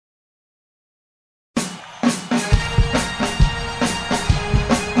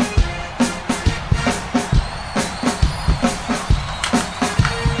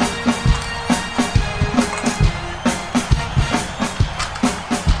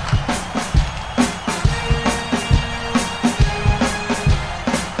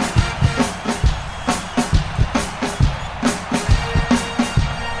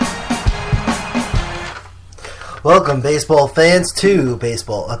Welcome, baseball fans, to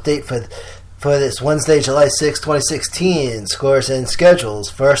Baseball Update for this Wednesday, July 6, 2016. Scores and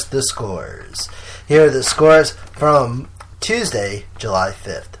schedules. First, the scores. Here are the scores from Tuesday, July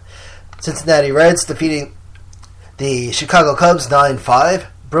 5th. Cincinnati Reds defeating the Chicago Cubs 9-5.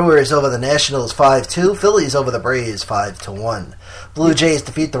 Brewers over the Nationals 5-2. Phillies over the Braves 5-1. Blue Jays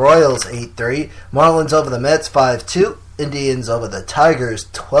defeat the Royals 8-3. Marlins over the Mets 5-2. Indians over the Tigers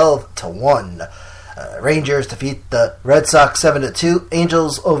 12-1. Rangers defeat the Red Sox 7-2.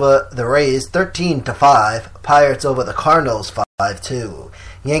 Angels over the Rays 13-5. Pirates over the Cardinals 5-2.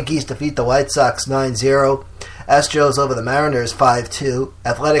 Yankees defeat the White Sox 9-0. Astros over the Mariners 5-2.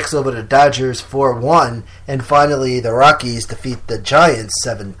 Athletics over the Dodgers 4-1. And finally, the Rockies defeat the Giants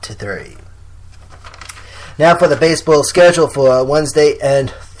 7-3. Now for the baseball schedule for Wednesday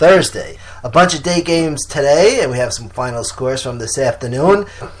and Thursday. A bunch of day games today, and we have some final scores from this afternoon.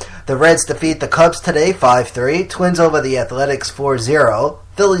 The Reds defeat the Cubs today 5-3. Twins over the Athletics 4-0.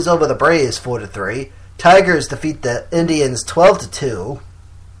 Phillies over the Braves 4-3. Tigers defeat the Indians 12-2.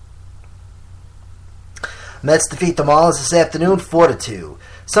 Mets defeat the Marlins this afternoon 4-2.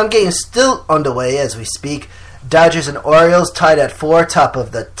 Some games still underway as we speak. Dodgers and Orioles tied at 4, top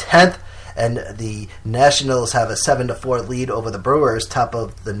of the 10th. And the Nationals have a 7-4 lead over the Brewers, top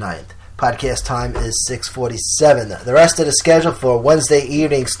of the 9th. Podcast time is 6:47. The rest of the schedule for Wednesday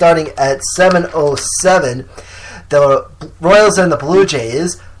evening, starting at 7:07, the Royals and the Blue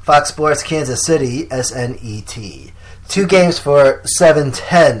Jays, Fox Sports Kansas City, SNET. 2 games for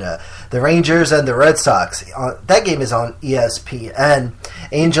 7:10. The Rangers and the Red Sox. That game is on ESPN.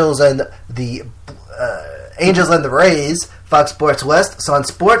 Angels and the Rays, Fox Sports West, Sun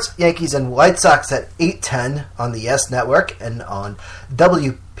Sports. Yankees and White Sox at 8:10 on the YES Network and on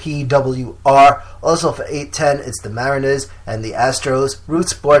WPWR. Also for 8:10, it's the Mariners and the Astros, Root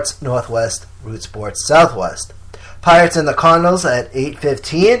Sports Northwest, Root Sports Southwest. Pirates and the Cardinals at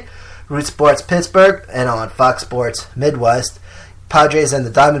 8:15, Root Sports Pittsburgh and on Fox Sports Midwest. Padres and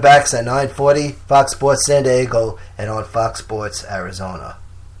the Diamondbacks at 9:40, Fox Sports San Diego and on Fox Sports Arizona.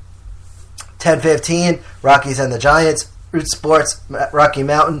 10:15, Rockies and the Giants, Root Sports Rocky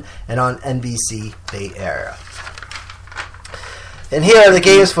Mountain and on NBC Bay Area. And here are the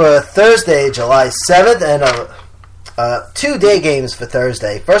games for Thursday, July 7th, and 2 day games for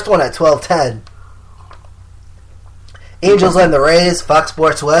Thursday. First one at 12:10. Angels and the Rays, Fox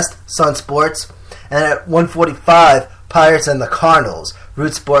Sports West, Sun Sports. And at 1:45, Pirates and the Cardinals,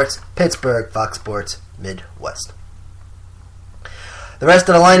 Root Sports Pittsburgh, Fox Sports Midwest. The rest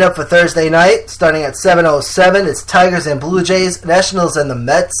of the lineup for Thursday night, starting at 7:07, it's Tigers and Blue Jays, Nationals and the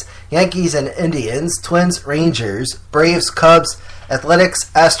Mets, Yankees and Indians, Twins, Rangers, Braves, Cubs, Athletics,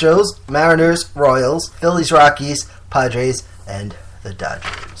 Astros, Mariners, Royals, Phillies, Rockies, Padres, and the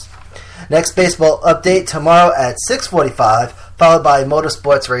Dodgers. Next baseball update tomorrow at 6:45, followed by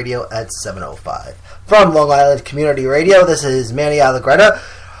Motorsports Radio at 7:05. From Long Island Community Radio, this is Manny Allegretta,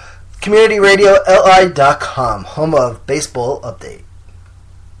 CommunityRadioLI.com, home of Baseball Update.